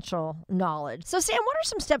financial knowledge. So, Sam, what are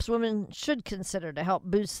some steps women should consider to help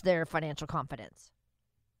boost their financial confidence?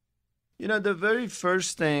 The very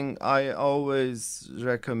first thing I always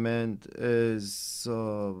recommend is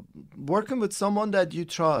working with someone that you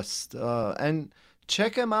trust and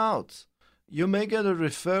check them out. You may get a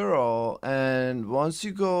referral, and once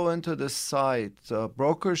you go into the site,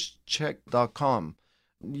 brokerscheck.com,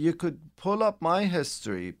 you could pull up my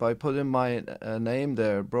history by putting my name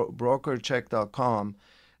there, brokercheck.com,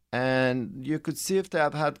 and you could see if they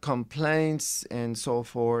have had complaints and so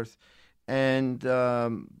forth. And,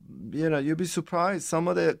 you'd be surprised. Some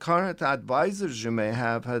of the current advisors you may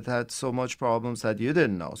have had so much problems that you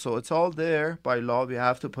didn't know. So it's all there. By law, we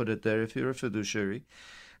have to put it there if you're a fiduciary.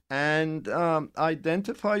 And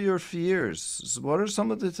identify your fears. What are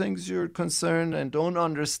some of the things you're concerned and don't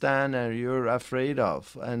understand and you're afraid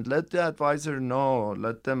of? And let the advisor know.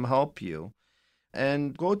 Let them help you.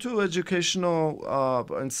 And go to educational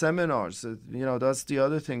and seminars. That's the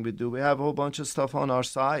other thing we do. We have a whole bunch of stuff on our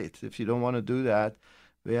site. If you don't want to do that,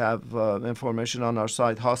 We have information on our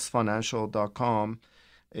site, hossfinancial.com,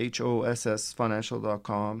 HOSS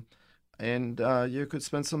financial.com. And you could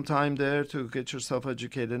spend some time there to get yourself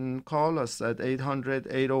educated and call us at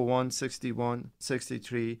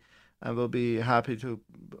 800-801-6163. And we'll be happy to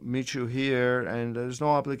meet you here. And there's no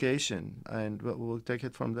obligation. And we'll take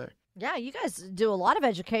it from there. Yeah, you guys do a lot of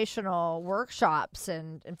educational workshops.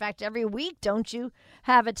 And in fact, every week, don't you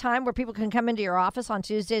have a time where people can come into your office on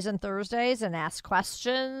Tuesdays and Thursdays and ask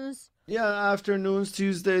questions? Yeah, afternoons,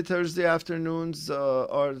 Tuesday, Thursday afternoons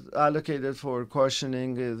are allocated for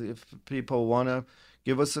questioning. If people want to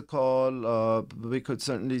give us a call, we could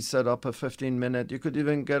certainly set up a 15-minute. You could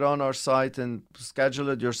even get on our site and schedule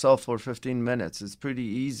it yourself for 15 minutes. It's pretty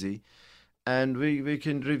easy. And we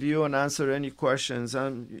can review and answer any questions.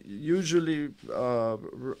 And usually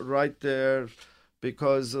right there,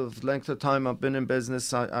 because of length of time I've been in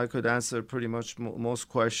business, I could answer pretty much most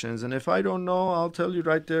questions. And if I don't know, I'll tell you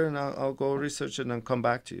right there, and I'll go research it and come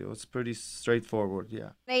back to you. It's pretty straightforward,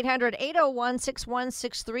 yeah.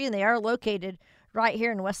 800-801-6163, and they are located right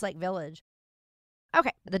here in Westlake Village.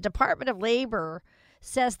 Okay, the Department of Labor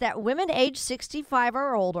says that women age 65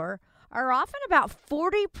 or older are often about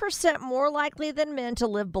 40% more likely than men to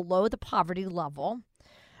live below the poverty level.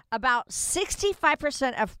 About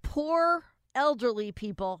 65% of poor elderly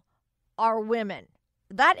people are women.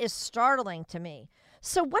 That is startling to me.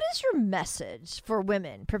 So what is your message for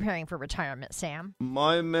women preparing for retirement, Sam?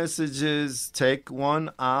 My message is take 1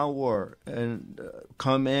 hour and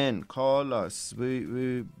come in, call us.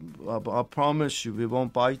 I promise you, we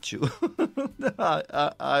won't bite you.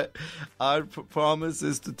 Our promise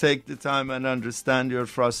is to take the time and understand your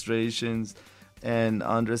frustrations and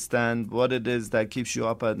understand what it is that keeps you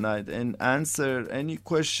up at night and answer any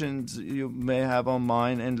questions you may have on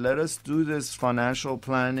mind, and let us do this financial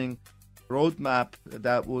planning roadmap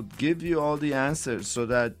that would give you all the answers so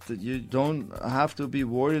that you don't have to be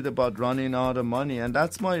worried about running out of money. And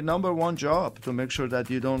that's my number one job, to make sure that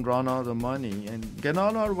you don't run out of money. And get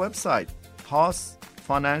on our website,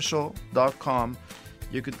 hossfinancial.com.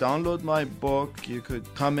 You could download my book, you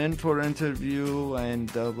could come in for interview,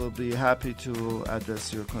 and we'll be happy to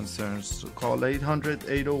address your concerns. So call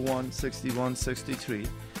 800-801-6163,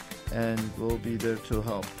 and we'll be there to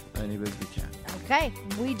help any way we can. Okay,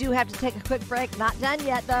 we do have to take a quick break. Not done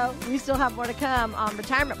yet, though. We still have more to come on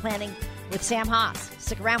retirement planning with Sam Hoss.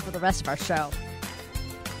 Stick around for the rest of our show.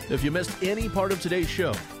 If you missed any part of today's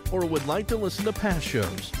show or would like to listen to past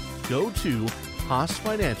shows, go to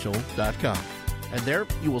hossfinancial.com. And there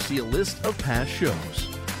you will see a list of past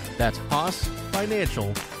shows. That's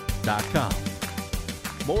hossfinancial.com.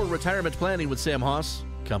 More retirement planning with Sam Hoss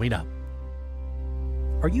coming up.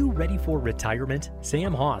 Are you ready for retirement?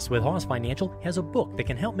 Sam Hoss with Hoss Financial has a book that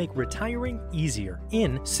can help make retiring easier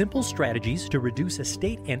in Simple Strategies to Reduce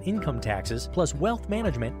Estate and Income Taxes, plus Wealth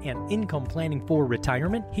Management and Income Planning for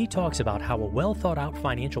Retirement. He talks about how a well-thought-out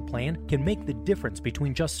financial plan can make the difference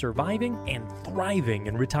between just surviving and thriving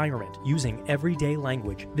in retirement using everyday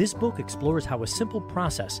language. This book explores how a simple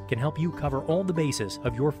process can help you cover all the bases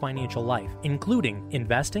of your financial life, including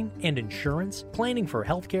investing and insurance, planning for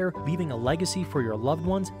healthcare, leaving a legacy for your loved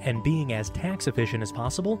ones, and being as tax efficient as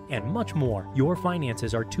possible, and much more. Your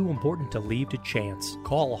finances are too important to leave to chance.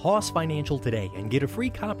 Call Hoss Financial today and get a free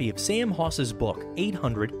copy of Sam Hoss's book,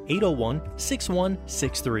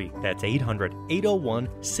 800-801-6163. That's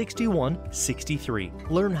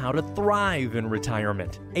 800-801-6163. Learn how to thrive in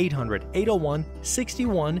retirement.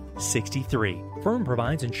 800-801-6163. Firm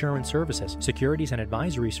provides insurance services. Securities and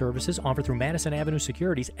advisory services offered through Madison Avenue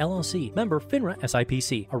Securities, LLC. Member FINRA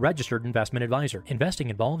SIPC, a registered investment advisor. Investing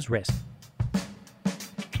involves risk.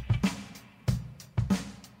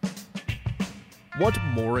 Want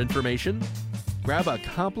more information? Grab a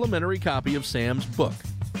complimentary copy of Sam's book,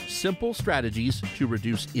 Simple Strategies to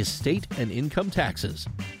Reduce Estate and Income Taxes,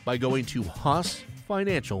 by going to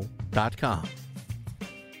hossfinancial.com.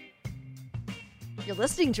 You're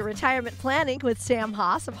listening to Retirement Planning with Sam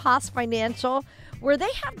Hoss of Hoss Financial, where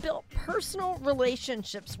they have built personal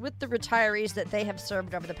relationships with the retirees that they have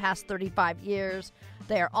served over the past 35 years.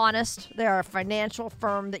 They are honest. They are a financial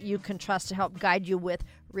firm that you can trust to help guide you with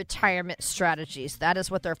retirement strategies. That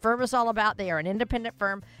is what their firm is all about. They are an independent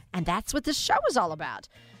firm, and that's what this show is all about.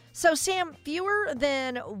 So, Sam, fewer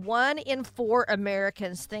than 1 in 4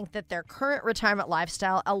 Americans think that their current retirement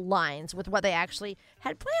lifestyle aligns with what they actually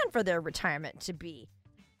had planned for their retirement to be.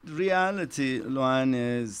 Reality, Luan,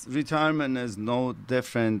 is retirement is no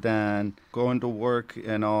different than going to work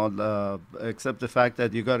and all, except the fact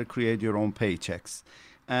that you got to create your own paychecks.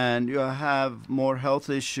 And you have more health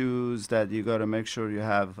issues that you got to make sure you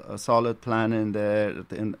have a solid plan in there,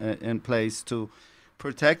 in place to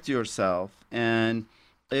protect yourself. And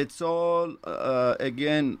it's all,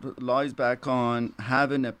 again, lies back on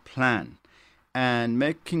having a plan and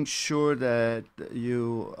making sure that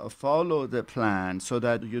you follow the plan so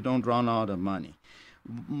that you don't run out of money.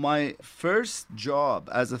 My first job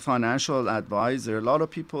as a financial advisor, a lot of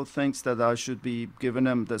people think that I should be giving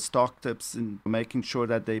them the stock tips and making sure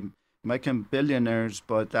that they make them billionaires,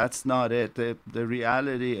 but that's not it. The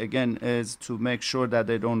reality, again, is to make sure that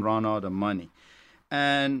they don't run out of money.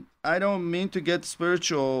 And I don't mean to get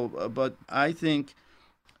spiritual, but I think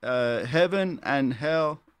heaven and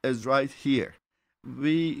hell is right here.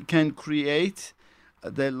 We can create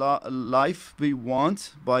the life we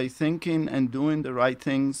want by thinking and doing the right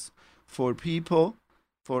things for people,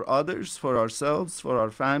 for others, for ourselves, for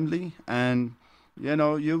our family, and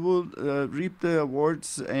you will reap the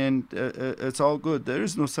awards, and it's all good. There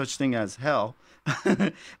is no such thing as hell.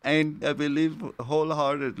 And I believe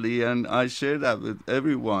wholeheartedly, and I share that with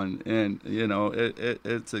everyone, and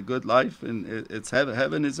it's a good life, and it's heaven.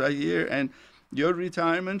 Heaven is right here, and your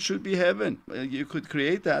retirement should be heaven. You could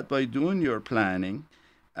create that by doing your planning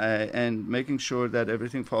and making sure that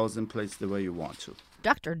everything falls in place the way you want to.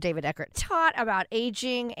 Dr. David Eckert taught about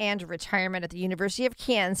aging and retirement at the University of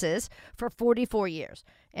Kansas for 44 years.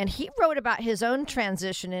 And he wrote about his own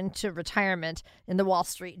transition into retirement in the Wall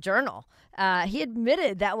Street Journal. He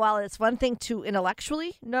admitted that while it's one thing to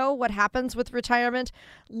intellectually know what happens with retirement,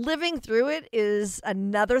 living through it is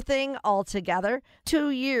another thing altogether.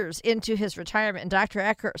 2 years into his retirement, and Dr.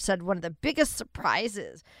 Eckert said one of the biggest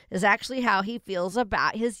surprises is actually how he feels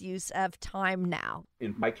about his use of time now.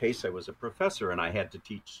 In my case, I was a professor, and I had to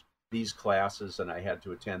teach these classes, and I had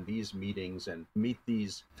to attend these meetings and meet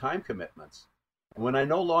these time commitments. When I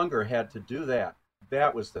no longer had to do that,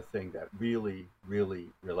 that was the thing that really, really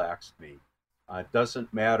relaxed me. It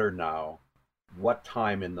doesn't matter now what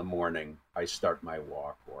time in the morning I start my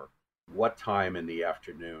walk or what time in the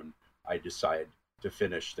afternoon I decide to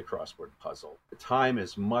finish the crossword puzzle. The time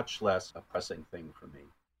is much less a pressing thing for me.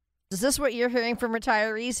 Is this what you're hearing from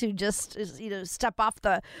retirees who just step off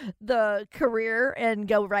the career and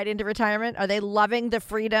go right into retirement? Are they loving the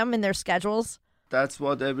freedom in their schedules? That's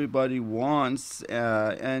what everybody wants.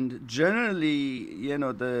 And generally,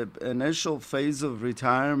 the initial phase of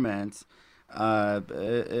retirement,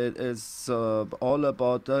 it is all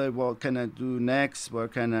about what can I do next?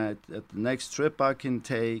 The next trip I can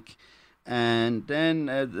take? And then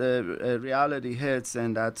reality hits,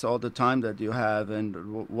 and that's all the time that you have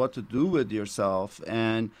and what to do with yourself.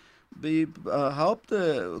 And we help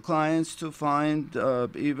the clients to find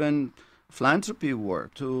even philanthropy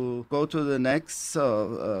work, to go to the next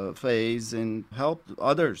phase and help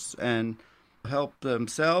others and help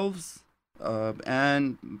themselves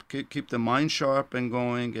and keep the mind sharp and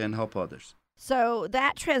going and help others. So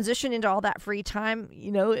that transition into all that free time,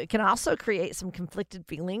 it can also create some conflicted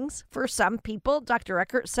feelings for some people. Dr.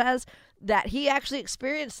 Eckert says that he actually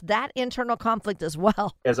experienced that internal conflict as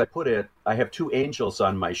well. As I put it, I have two angels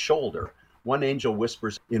on my shoulder. One angel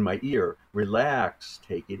whispers in my ear, relax,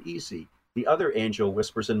 take it easy. The other angel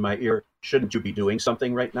whispers in my ear, shouldn't you be doing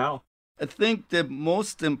something right now? I think the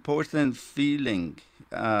most important feeling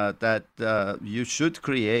that you should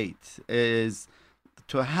create is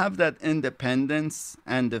to have that independence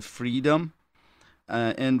and the freedom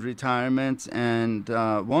in retirement. And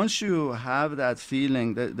once you have that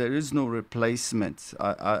feeling, there is no replacement.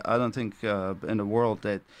 I don't think in the world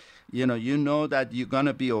that, you know that you're going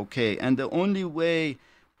to be okay. And the only way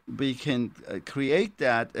we can create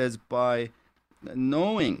that is by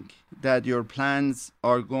knowing that your plans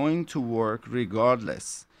are going to work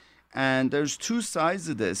regardless. And there's two sides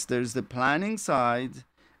of this. There's the planning side,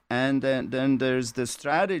 and then there's the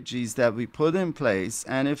strategies that we put in place.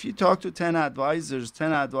 And if you talk to 10 advisors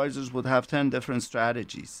would have 10 different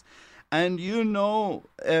strategies. And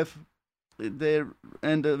if the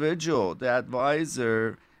individual, the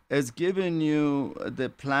advisor, is giving you the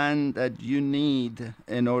plan that you need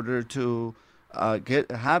in order to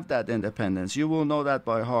have that independence, you will know that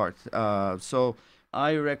by heart. So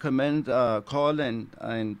I recommend calling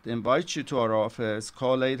and invite you to our office.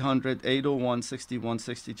 Call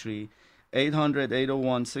 800-801-6163,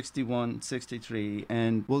 800-801-6163,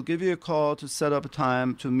 and we'll give you a call to set up a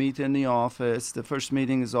time to meet in the office. The first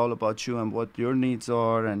meeting is all about you and what your needs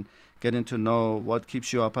are and getting to know what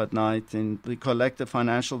keeps you up at night. And we collect the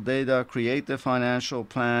financial data, create the financial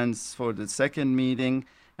plans for the second meeting,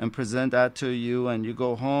 and present that to you, and you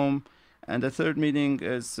go home. And the third meeting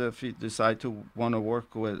is if you decide to want to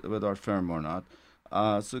work with our firm or not.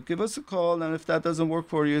 So give us a call, and if that doesn't work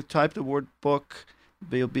for you, type the word book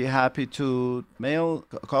we'll be happy to mail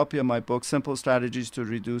a copy of my book, Simple Strategies to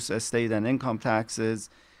Reduce Estate and Income Taxes,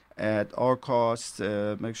 at our cost.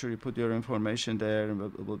 Make sure you put your information there,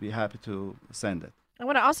 and we'll be happy to send it. I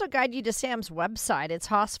want to also guide you to Sam's website. It's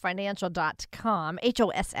hossfinancial.com,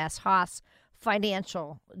 HOSS,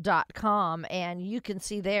 hossfinancial.com, and you can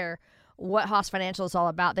see there what Hoss Financial is all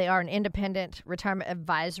about. They are an independent retirement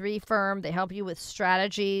advisory firm. They help you with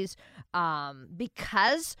strategies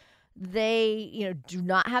because they, do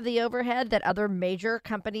not have the overhead that other major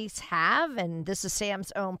companies have, and this is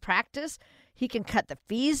Sam's own practice. He can cut the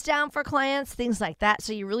fees down for clients, things like that.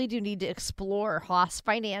 So you really do need to explore Hoss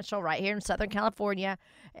Financial right here in Southern California.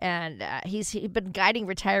 And he's been guiding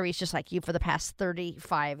retirees just like you for the past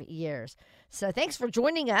 35 years. So thanks for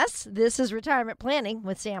joining us. This is Retirement Planning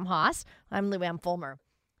with Sam Hoss. I'm Lou Ann Fulmer.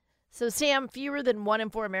 So Sam, fewer than 1 in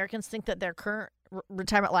 4 Americans think that their current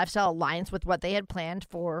retirement lifestyle aligns with what they had planned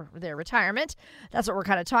for their retirement. That's what we're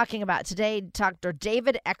kind of talking about today. Dr.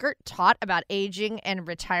 David Eckert taught about aging and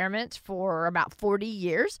retirement for about 40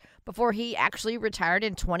 years before he actually retired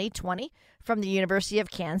in 2020 from the University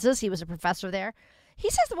of Kansas. He was a professor there. He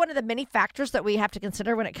says that one of the many factors that we have to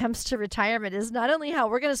consider when it comes to retirement is not only how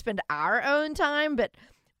we're going to spend our own time, but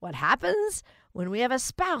what happens when we have a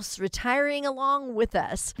spouse retiring along with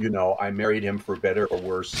us. I married him for better or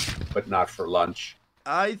worse, but not for lunch.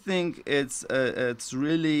 I think it's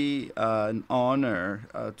really an honor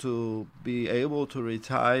to be able to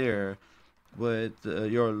retire with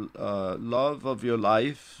your love of your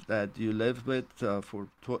life that you live with for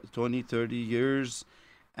 20, 30 years.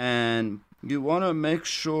 And you want to make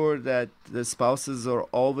sure that the spouses are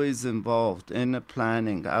always involved in the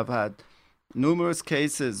planning. I've had numerous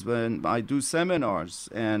cases when I do seminars,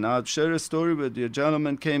 and I'll share a story with you. A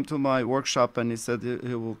gentleman came to my workshop and he said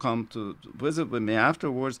he will come to visit with me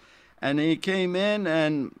afterwards. And he came in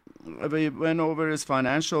and we went over his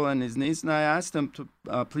financial and his needs, and I asked him to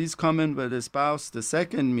please come in with his spouse the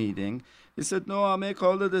second meeting. He said, no, I'll make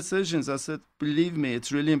all the decisions. I said, believe me,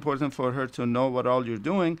 it's really important for her to know what all you're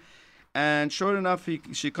doing. And sure enough,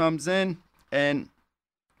 she comes in, and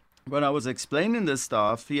when I was explaining this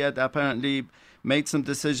stuff, he had apparently made some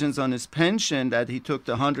decisions on his pension that he took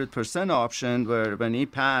the 100% option, where when he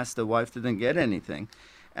passed, the wife didn't get anything.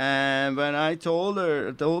 And when I told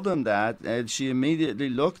him that, and she immediately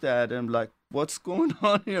looked at him like, what's going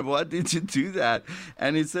on here? Why did you do that?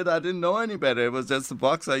 And he said, I didn't know any better. It was just the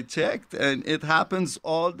box I checked. And it happens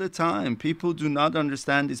all the time. People do not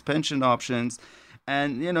understand these pension options.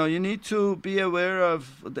 And, you need to be aware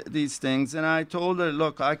of these things. And I told her,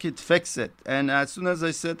 look, I could fix it. And as soon as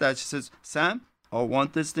I said that, she says, Sam, I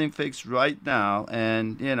want this thing fixed right now.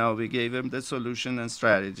 And, we gave him the solution and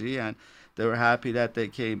strategy. And they were happy that they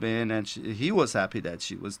came in. And he was happy that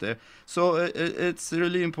she was there. So it's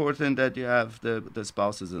really important that you have the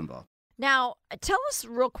spouses involved. Now, tell us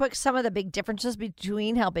real quick some of the big differences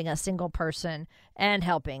between helping a single person and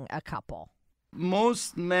helping a couple.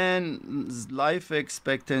 Most men's life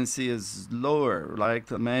expectancy is lower. Like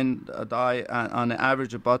the men die on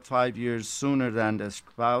average about 5 years sooner than their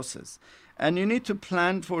spouses. And you need to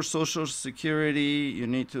plan for Social Security. You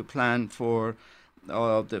need to plan for the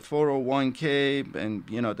 401k and,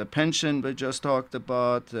 the pension we just talked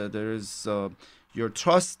about. There is your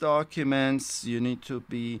trust documents. You need to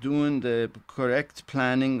be doing the correct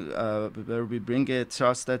planning where we bring a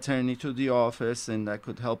trust attorney to the office, and that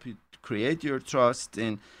could help you create your trust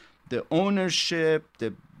in the ownership,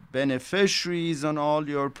 the beneficiaries on all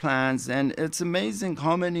your plans. And it's amazing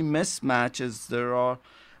how many mismatches there are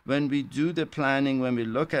when we do the planning, when we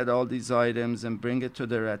look at all these items and bring it to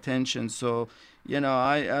their attention. So,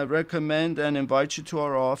 I recommend and invite you to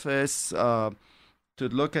our office to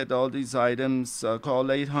look at all these items. Call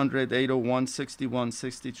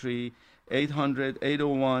 800-801-6163,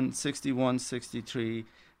 800-801-6163.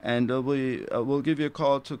 And we'll give you a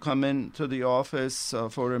call to come in to the office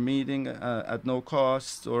for a meeting at no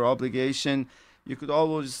cost or obligation. You could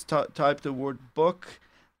always type the word book,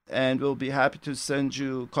 and we'll be happy to send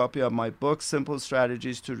you a copy of my book, Simple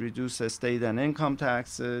Strategies to Reduce Estate and Income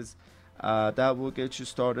Taxes. That will get you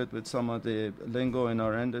started with some of the lingo in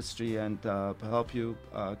our industry and help you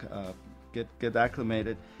get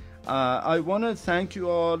acclimated. I want to thank you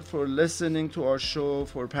all for listening to our show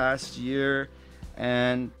for past year.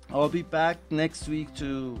 And I'll be back next week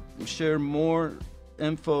to share more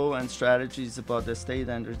info and strategies about estate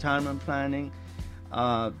and retirement planning.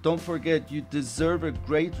 Don't forget, you deserve a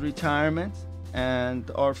great retirement.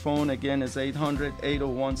 And our phone again is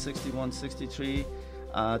 800-801-6163.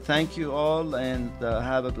 Thank you all, and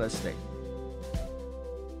have a blessed day.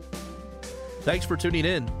 Thanks for tuning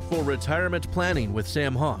in for Retirement Planning with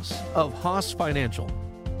Sam Haas of Haas Financial.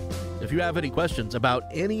 If you have any questions about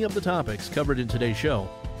any of the topics covered in today's show,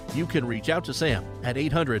 you can reach out to Sam at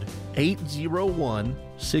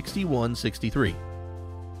 800-801-6163.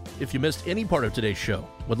 If you missed any part of today's show,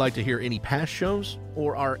 would like to hear any past shows,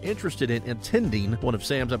 or are interested in attending one of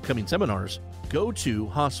Sam's upcoming seminars, go to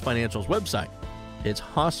Haas Financial's website. It's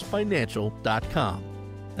haasfinancial.com.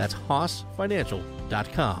 That's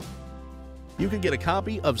haasfinancial.com. You can get a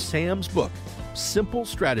copy of Sam's book, Simple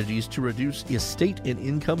Strategies to Reduce Estate and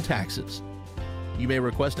Income Taxes. You may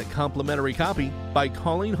request a complimentary copy by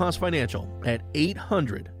calling Haas Financial at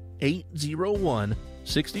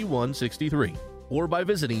 800-801-6163 or by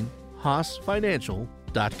visiting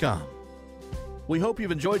haasfinancial.com. We hope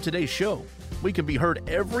you've enjoyed today's show. We can be heard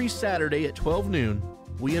every Saturday at 12 noon.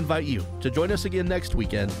 We invite you to join us again next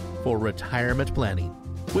weekend for Retirement Planning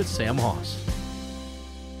with Sam Haas.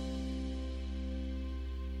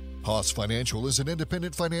 Haas Financial is an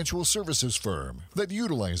independent financial services firm that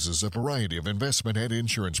utilizes a variety of investment and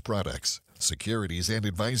insurance products. Securities and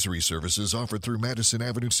advisory services offered through Madison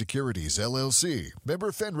Avenue Securities, LLC,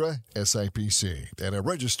 member FINRA, SIPC, and a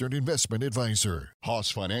registered investment advisor. Haas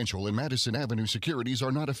Financial and Madison Avenue Securities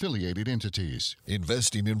are not affiliated entities.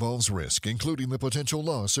 Investing involves risk, including the potential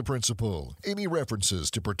loss of principal. Any references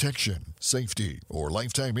to protection, safety, or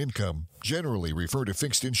lifetime income generally refer to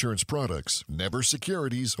fixed insurance products, never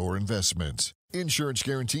securities or investments. Insurance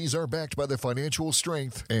guarantees are backed by the financial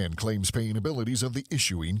strength and claims-paying abilities of the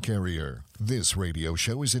issuing carrier. This radio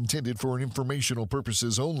show is intended for informational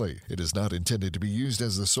purposes only. It is not intended to be used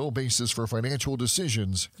as the sole basis for financial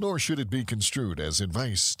decisions, nor should it be construed as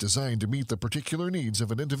advice designed to meet the particular needs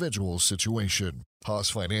of an individual's situation.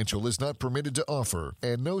 Haas Financial is not permitted to offer,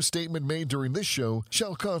 and no statement made during this show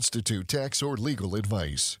shall constitute tax or legal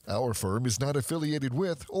advice. Our firm is not affiliated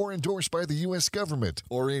with or endorsed by the U.S. government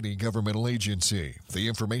or any governmental agency. The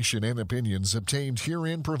information and opinions obtained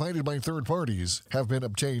herein provided by third parties have been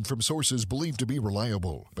obtained from sources believed to be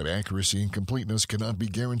reliable, but accuracy and completeness cannot be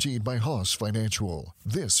guaranteed by Haas Financial.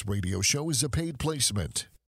 This radio show is a paid placement.